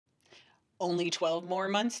Only 12 more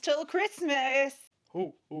months till Christmas.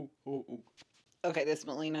 Okay, this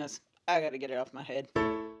Melina's. I gotta get it off my head.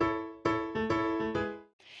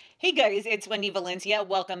 Hey guys, it's Wendy Valencia.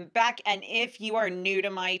 Welcome back. And if you are new to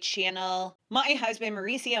my channel, my husband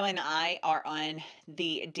Mauricio and I are on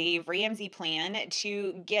the Dave Ramsey plan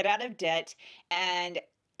to get out of debt and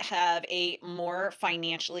have a more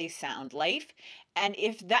financially sound life. And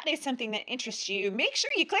if that is something that interests you, make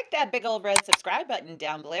sure you click that big old red subscribe button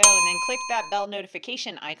down below and then click that bell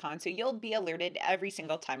notification icon so you'll be alerted every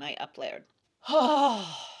single time I upload.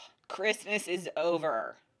 Oh, Christmas is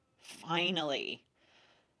over. Finally.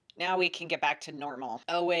 Now we can get back to normal.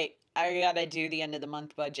 Oh wait, I gotta do the end of the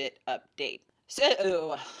month budget update.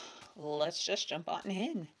 So let's just jump on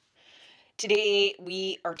in. Today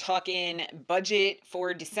we are talking budget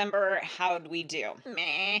for December. How'd we do?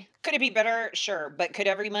 Meh. Could it be better? Sure. But could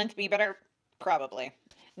every month be better? Probably.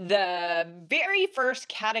 The very first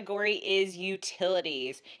category is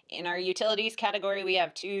utilities. In our utilities category, we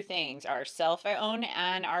have two things, our cell phone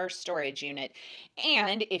and our storage unit.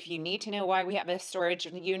 And if you need to know why we have a storage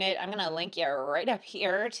unit, I'm going to link you right up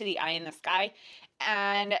here to the eye in the sky,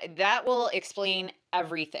 and that will explain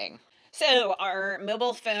everything. So our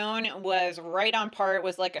mobile phone was right on par. It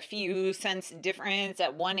was like a few cents difference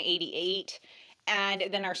at $188. And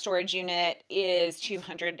then our storage unit is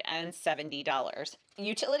 $270.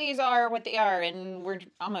 Utilities are what they are, and we're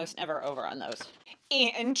almost never over on those.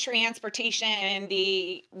 In transportation,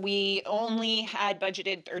 we only had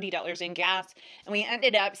budgeted $30 in gas, and we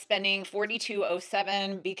ended up spending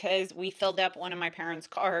 $42.07 because we filled up one of my parents'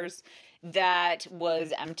 cars that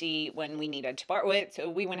was empty when we needed to borrow it. So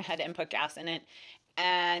we went ahead and put gas in it.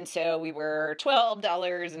 And so we were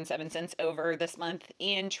 $12.07 over this month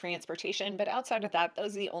in transportation. But outside of that,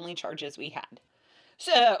 those are the only charges we had.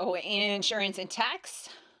 So insurance and tax,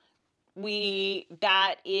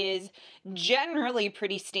 that is generally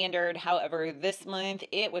pretty standard. However, this month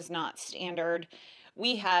it was not standard.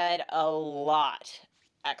 We had a lot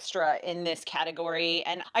extra in this category,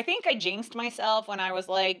 and I think I jinxed myself when I was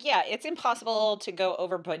like, yeah, it's impossible to go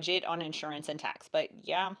over budget on insurance and tax. But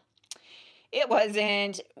yeah, it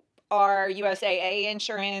wasn't. Our USAA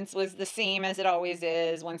insurance was the same as it always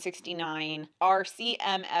is, $169. Our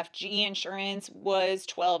CMFG insurance was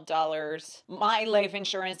 $12. My life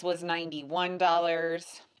insurance was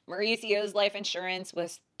 $91. Mauricio's life insurance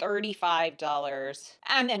was $35.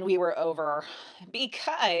 And then we were over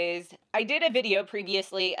because I did a video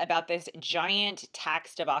previously about this giant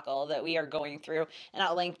tax debacle that we are going through, and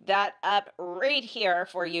I'll link that up right here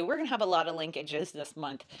for you. We're going to have a lot of linkages this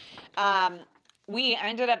month. We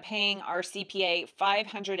ended up paying our CPA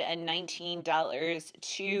 $519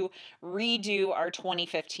 to redo our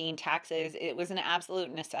 2015 taxes. It was an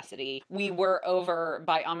absolute necessity. We were over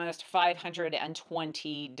by almost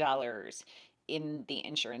 $520 in the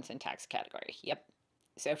insurance and tax category. Yep.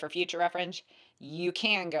 So for future reference, you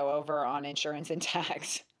can go over on insurance and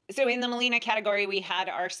tax. So in the Melina category, we had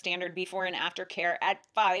our standard before and after care at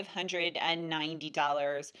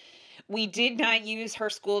 $590. We did not use her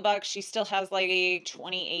school bucks. She still has like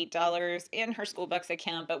 $28 in her school bucks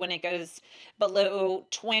account, but when it goes below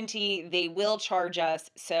 20, they will charge us.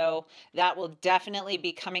 So that will definitely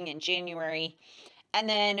be coming in January. And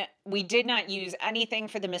then we did not use anything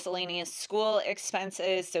for the miscellaneous school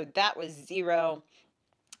expenses, so that was $0.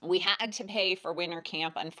 We had to pay for winter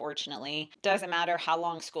camp, unfortunately. Doesn't matter how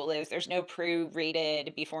long school is. There's no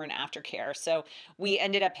prorated before and after care. So we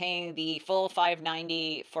ended up paying the full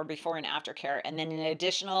 $590 for before and after care, and then an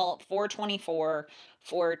additional $424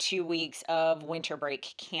 for 2 weeks of winter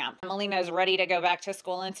break camp. Melina is ready to go back to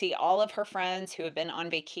school and see all of her friends who have been on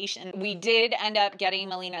vacation. We did end up getting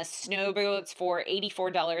Melina's snow boots for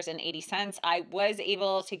 $84.80. I was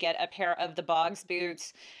able to get a pair of the Bogs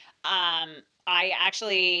boots.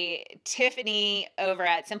 Tiffany over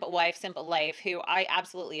at Simple Wife, Simple Life, who I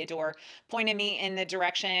absolutely adore, pointed me in the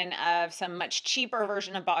direction of some much cheaper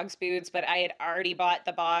version of Bogs boots, but I had already bought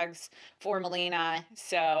the Bogs for Melina,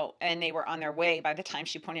 and they were on their way by the time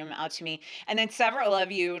she pointed them out to me. And then several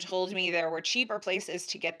of you told me there were cheaper places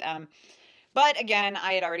to get them. But again,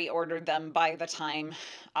 I had already ordered them by the time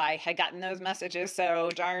I had gotten those messages,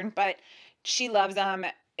 so darn. But she loves them.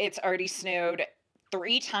 It's already snowed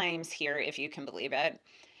 3 times here, if you can believe it.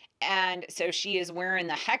 And so she is wearing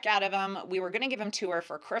the heck out of them. We were going to give them to her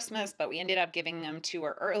for Christmas, but we ended up giving them to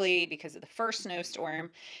her early because of the first snowstorm.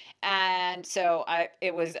 And so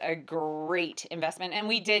it was a great investment. And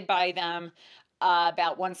we did buy them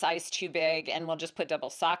about 1 size too big, and we'll just put double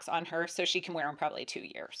socks on her so she can wear them probably 2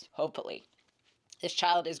 years, hopefully. This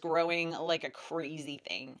child is growing like a crazy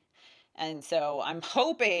thing. And so I'm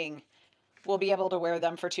hoping we'll be able to wear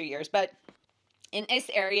them for 2 years. But in this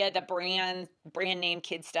area, the brand name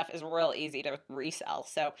kid stuff is real easy to resell.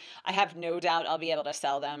 So I have no doubt I'll be able to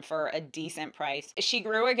sell them for a decent price. She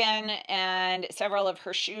grew again and several of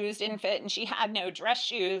her shoes didn't fit and she had no dress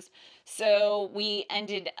shoes. So we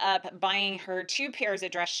ended up buying her 2 pairs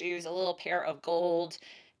of dress shoes, a little pair of gold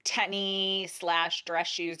tenny slash dress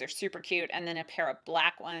shoes. They're super cute. And then a pair of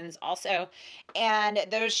black ones also. And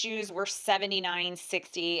those shoes were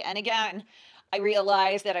 $79.60. And again, I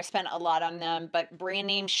realized that I spent a lot on them, but brand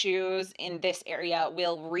name shoes in this area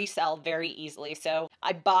will resell very easily. So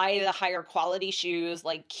I buy the higher quality shoes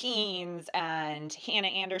like Keens and Hannah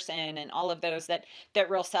Anderson and all of those that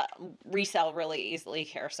resell really easily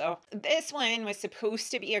here. So this one was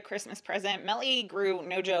supposed to be a Christmas present. Melly grew,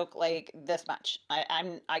 no joke, like this much.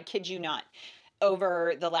 I kid you not,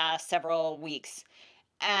 over the last several weeks.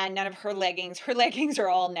 And none of her leggings are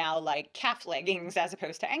all now like calf leggings as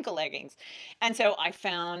opposed to ankle leggings. And so I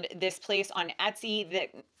found this place on Etsy that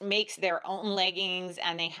makes their own leggings,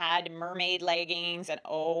 and they had mermaid leggings, and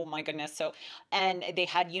oh my goodness. And they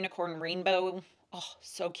had unicorn rainbow. Oh,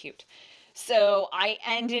 so cute. So I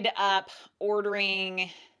ended up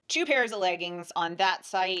ordering 2 pairs of leggings on that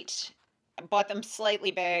site. I bought them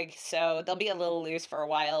slightly big, so they'll be a little loose for a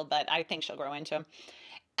while, but I think she'll grow into them.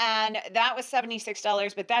 And that was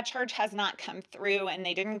 $76, but that charge has not come through and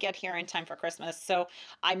they didn't get here in time for Christmas. So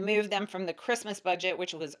I moved them from the Christmas budget,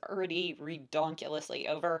 which was already redonkulously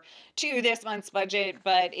over, to this month's budget,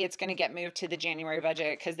 but it's going to get moved to the January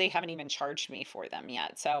budget because they haven't even charged me for them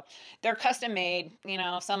yet. So they're custom made, you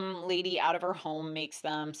know, some lady out of her home makes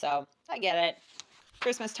them. So I get it.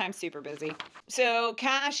 Christmas time, super busy. So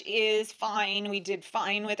cash is fine. We did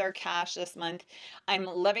fine with our cash this month. I'm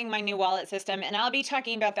loving my new wallet system, and I'll be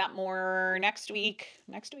talking about that more next week.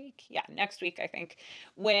 Next week? Yeah, next week, I think.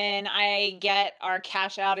 When I get our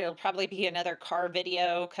cash out, it'll probably be another car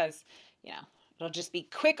video because, you know, it'll just be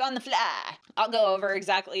quick on the fly. I'll go over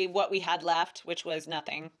exactly what we had left, which was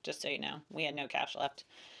nothing, just so you know. We had no cash left.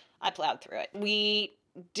 I plowed through it. We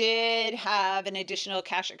did have an additional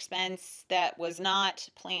cash expense that was not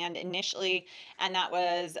planned initially, and that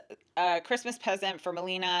was a Christmas present for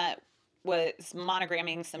Melina. Was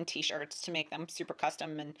monogramming some t-shirts to make them super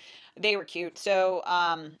custom, and they were cute. So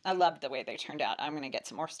I loved the way they turned out. I'm gonna get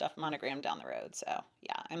some more stuff monogrammed down the road. So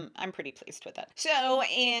yeah, I'm pretty pleased with it. So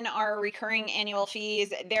in our recurring annual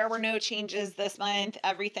fees, there were no changes this month.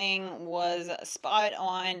 Everything was spot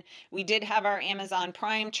on. We did have our Amazon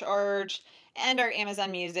Prime charge and our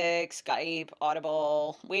Amazon Music, Skype,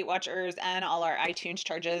 Audible, Weight Watchers, and all our iTunes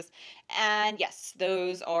charges. And yes,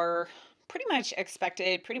 those are pretty much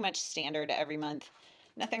expected, pretty much standard every month.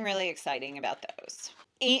 Nothing really exciting about those.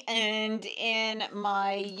 And in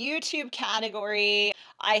my YouTube category,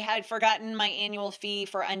 I had forgotten my annual fee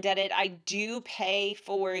for Undeaded. I do pay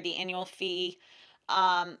for the annual fee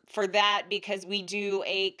for that because we do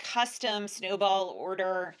a custom snowball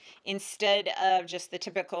order instead of just the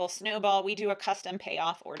typical snowball. We do a custom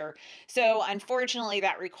payoff order. So unfortunately,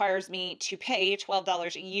 that requires me to pay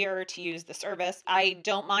 $12 a year to use the service. I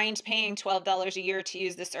don't mind paying $12 a year to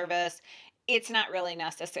use the service. It's not really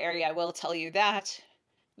necessary. I will tell you that.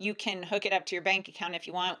 You can hook it up to your bank account if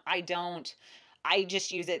you want. I don't. I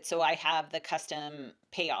just use it so I have the custom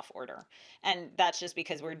payoff order. And that's just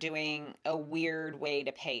because we're doing a weird way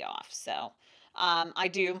to pay off. So I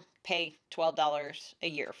do pay $12 a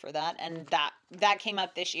year for that. And that came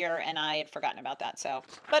up this year and I had forgotten about that. So,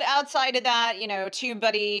 but outside of that, you know,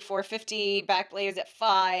 TubeBuddy $4.50, Backblaze at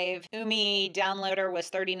 $5, Umi downloader was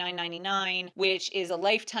 $39.99, which is a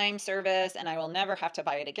lifetime service and I will never have to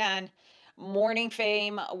buy it again. Morning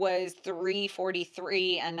Fame was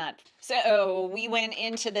 $3.43, and that. So we went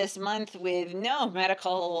into this month with no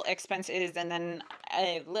medical expenses, and then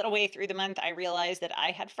a little way through the month, I realized that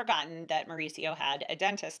I had forgotten that Mauricio had a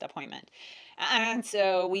dentist appointment, and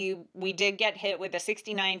so we did get hit with a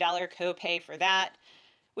 $69 copay for that,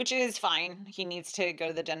 which is fine. He needs to go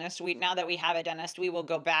to the dentist. Now that we have a dentist, we will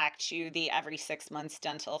go back to the every 6 months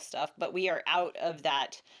dental stuff, but we are out of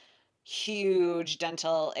that huge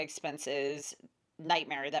dental expenses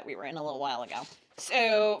nightmare that we were in a little while ago.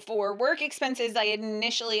 So for work expenses, I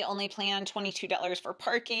initially only planned $22 for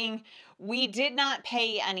parking. We did not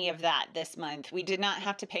pay any of that this month. We did not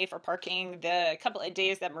have to pay for parking. The couple of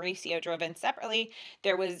days that Mauricio drove in separately,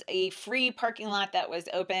 there was a free parking lot that was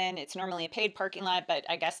open. It's normally a paid parking lot, but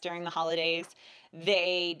I guess during the holidays,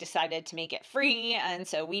 they decided to make it free, and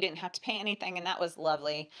so we didn't have to pay anything, and that was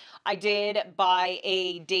lovely. I did buy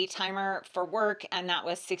a day timer for work, and that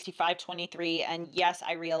was $65.23, and yes,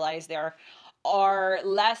 I realize there are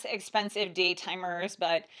less expensive day timers,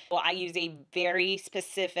 but I use a very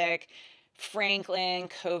specific Franklin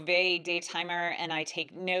Covey day timer, and I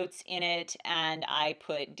take notes in it and I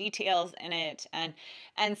put details in it. And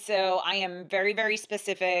so I am very, very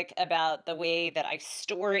specific about the way that I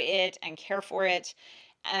store it and care for it.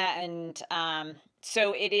 And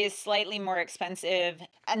so it is slightly more expensive.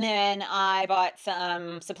 And then I bought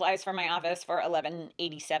some supplies for my office for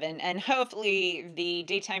 $11.87, and hopefully the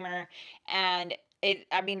day timer and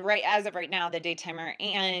I mean, right as of right now, the day timer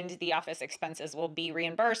and the office expenses will be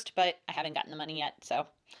reimbursed, but I haven't gotten the money yet, so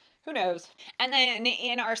who knows? And then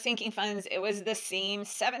in our sinking funds, it was the same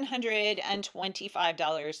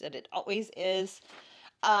 $725 that it always is.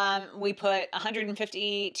 We put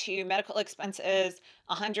 $150 to medical expenses,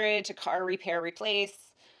 $100 to car repair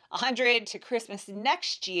replace, $100 to Christmas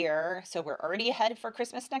next year. So we're already ahead for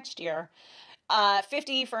Christmas next year.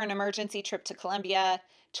 $50 for an emergency trip to Colombia,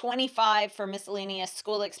 $25 for miscellaneous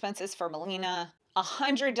school expenses for Melina,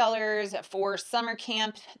 $100 for summer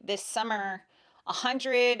camp this summer,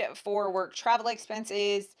 $100 for work travel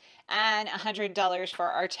expenses, and $100 for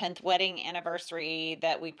our 10th wedding anniversary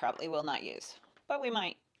that we probably will not use, but we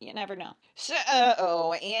might. You never know.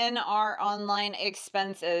 So in our online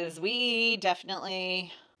expenses, we definitely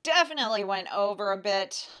went over a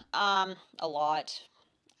bit, a lot.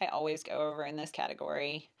 I always go over in this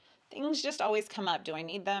category. Things just always come up. Do I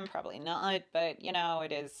need them? Probably not, but you know,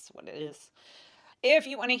 it is what it is. If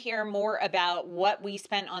you want to hear more about what we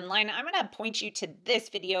spent online, I'm going to point you to this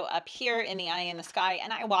video up here in the eye in the sky,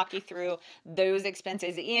 and I walk you through those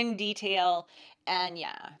expenses in detail. And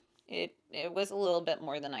yeah, it was a little bit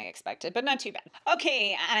more than I expected, but not too bad.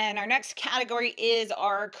 Okay, and our next category is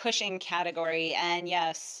our cushion category. And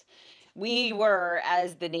yes, we were,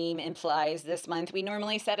 as the name implies, this month. We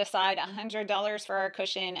normally set aside $100 for our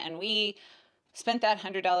cushion, and we spent that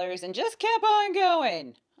 $100 and just kept on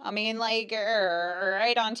going. I mean, like,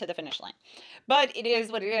 right on to the finish line. But it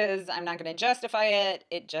is what it is. I'm not going to justify it.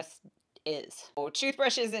 It just is. Oh,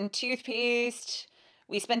 toothbrushes and toothpaste.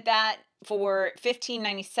 We spent that for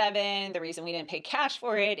 $15.97. The reason we didn't pay cash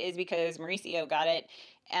for it is because Mauricio got it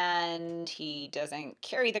and he doesn't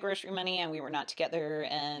carry the grocery money, and we were not together.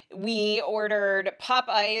 And we ordered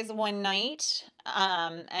Popeyes one night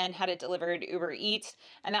and had it delivered Uber Eats,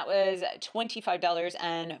 and that was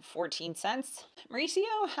 $25.14.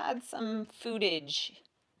 Mauricio had some foodage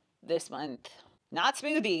this month. Not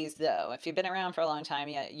smoothies, though. If you've been around for a long time,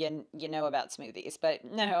 you know about smoothies. But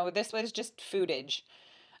no, this was just foodage.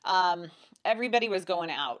 Everybody was going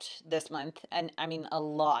out this month, and I mean a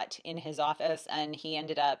lot in his office, and he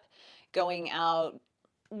ended up going out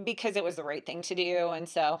because it was the right thing to do, and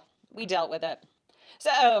so we dealt with it. So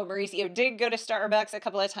Mauricio did go to Starbucks a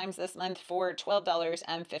couple of times this month for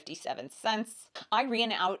 $12.57. I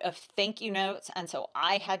ran out of thank you notes, and so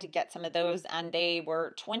I had to get some of those, and they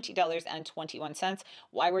were $20.21.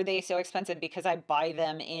 Why were they so expensive? Because I buy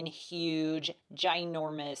them in huge,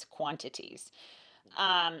 ginormous quantities.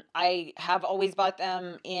 I have always bought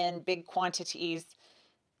them in big quantities,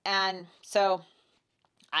 and so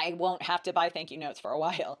I won't have to buy thank you notes for a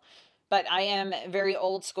while. But I am very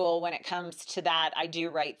old school when it comes to that. I do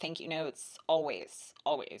write thank you notes always,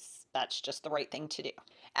 always. That's just the right thing to do.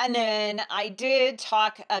 And then I did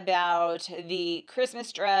talk about the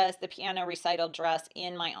Christmas dress, the piano recital dress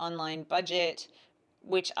in my online budget,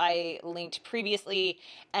 which I linked previously,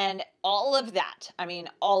 and all of that, I mean,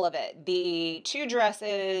 all of it, the 2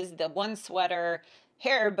 dresses, the 1 sweater,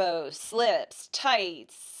 hair bows, slips,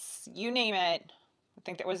 tights, you name it. I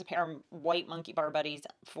think there was a pair of white monkey bar buddies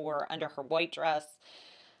for under her white dress.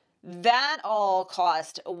 That all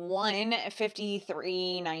cost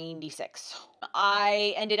 $153.96.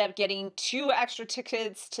 I ended up getting 2 extra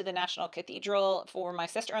tickets to the National Cathedral for my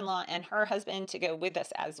sister-in-law and her husband to go with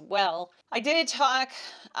us as well. I did talk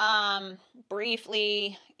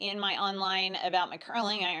briefly in my online about my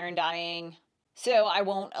curling iron dying, so I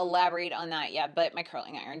won't elaborate on that yet, but my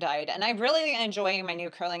curling iron died, and I'm really enjoying my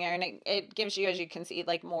new curling iron. It gives you, as you can see,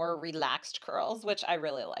 like more relaxed curls, which I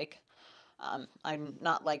really like. I'm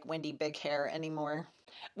not like Wendy Big Hair anymore.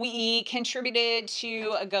 We contributed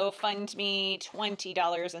to a GoFundMe,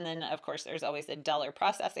 $20, and then of course there's always a $1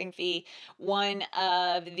 processing fee. One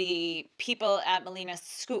of the people at Melina's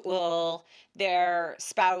school, their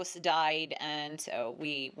spouse died, and so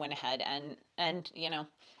we went ahead and you know,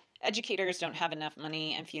 educators don't have enough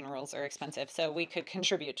money and funerals are expensive, so we could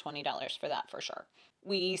contribute $20 for that for sure.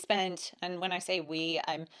 We spent, and when I say we,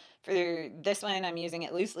 for this one, I'm using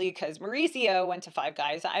it loosely because Mauricio went to Five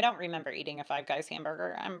Guys. I don't remember eating a Five Guys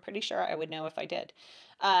hamburger. I'm pretty sure I would know if I did.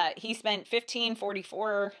 He spent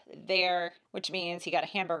 $15.44 there, which means he got a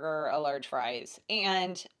hamburger, a large fries,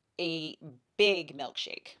 and a big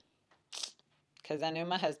milkshake because I know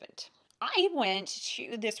my husband. I went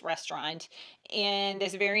to this restaurant in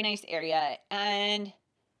this very nice area and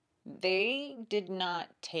they did not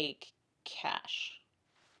take cash.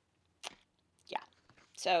 Yeah.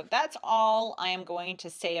 So that's all I am going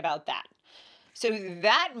to say about that. So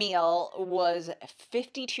that meal was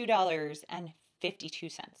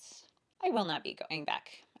 $52.52. I will not be going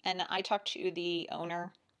back. And I talked to the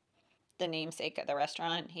owner, the namesake of the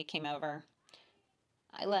restaurant. He came over.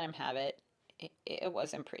 I let him have it. It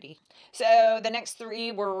wasn't pretty. So the next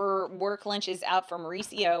three were work lunches out for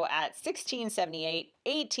Mauricio at $16.78,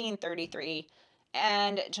 $18.33,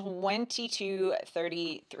 and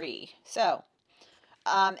 $22.33. So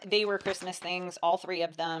they were Christmas things, all three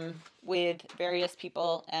of them, with various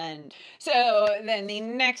people. And so then the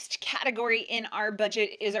next category in our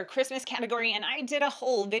budget is our Christmas category. And I did a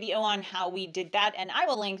whole video on how we did that. And I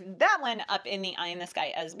will link that one up in the eye in the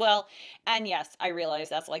sky as well. And yes, I realize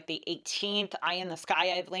that's like the 18th eye in the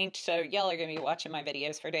sky I've linked. So y'all are going to be watching my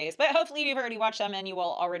videos for days. But hopefully you've already watched them and you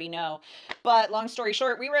will already know. But long story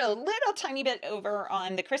short, we were a little tiny bit over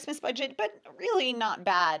on the Christmas budget, but really not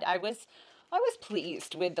bad. I was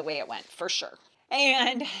pleased with the way it went, for sure.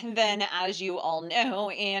 And then, as you all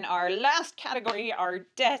know, in our last category, our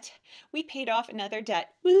debt, we paid off another debt.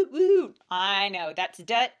 Woo woo! I know, that's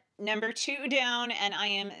debt number 2 down, and I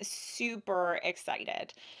am super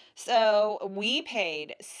excited. So we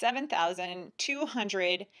paid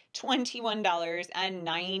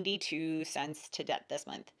 $7,221.92 to debt this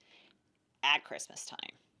month at Christmas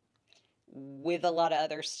time, with a lot of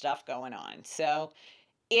other stuff going on. So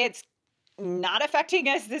it's not affecting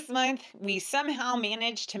us this month. We somehow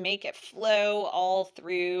managed to make it flow all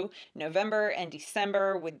through November and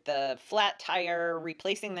December with the flat tire,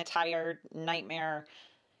 replacing the tire nightmare,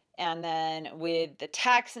 and then with the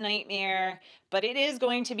tax nightmare, but it is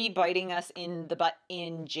going to be biting us in the butt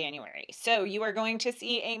in January. So you are going to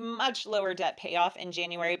see a much lower debt payoff in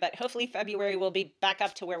January, but hopefully February will be back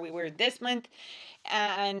up to where we were this month.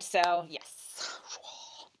 And so, yes.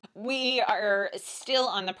 We are still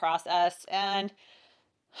on the process, and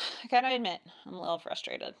I gotta admit, I'm a little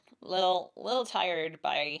frustrated, little tired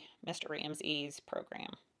by Mr. Ramsey's program.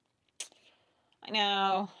 I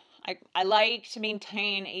know, I like to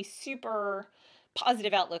maintain a super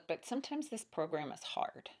positive outlook, but sometimes this program is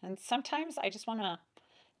hard, and sometimes I just want to,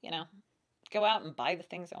 go out and buy the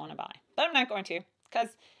things I want to buy. But I'm not going to, because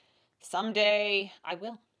someday I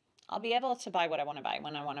will. I'll be able to buy what I want to buy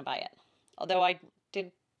when I want to buy it. Although I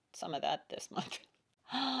did some of that this month.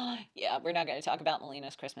 Yeah, we're not going to talk about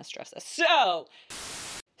Melina's Christmas dresses. So,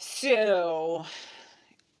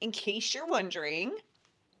 in case you're wondering,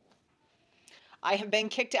 I have been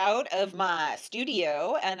kicked out of my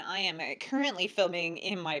studio and I am currently filming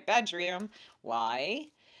in my bedroom. Why?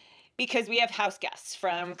 Because we have house guests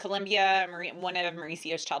from Colombia. One of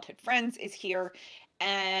Mauricio's childhood friends is here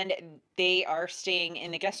and they are staying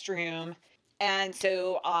in the guest room. And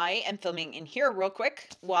so I am filming in here real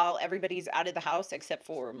quick while everybody's out of the house except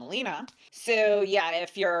for Melina. So yeah,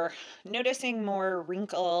 if you're noticing more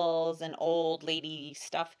wrinkles and old lady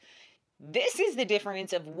stuff, this is the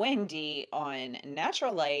difference of Wendy on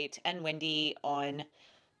natural light and Wendy on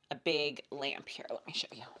a big lamp. Here, let me show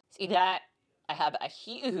you. See that? I have a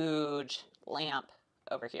huge lamp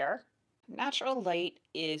over here. Natural light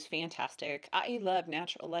is fantastic. I love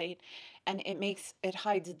natural light, and it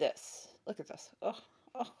hides this. Look at this. Oh,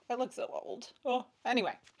 I look so old. Oh,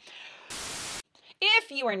 anyway.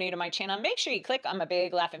 If you are new to my channel, make sure you click on my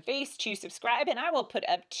big laughing face to subscribe, and I will put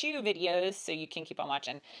up 2 videos so you can keep on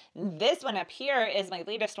watching. This one up here is my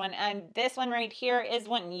latest one, and this one right here is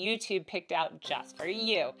one YouTube picked out just for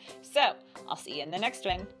you. So, I'll see you in the next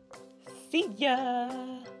one. See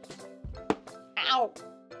ya! Ow!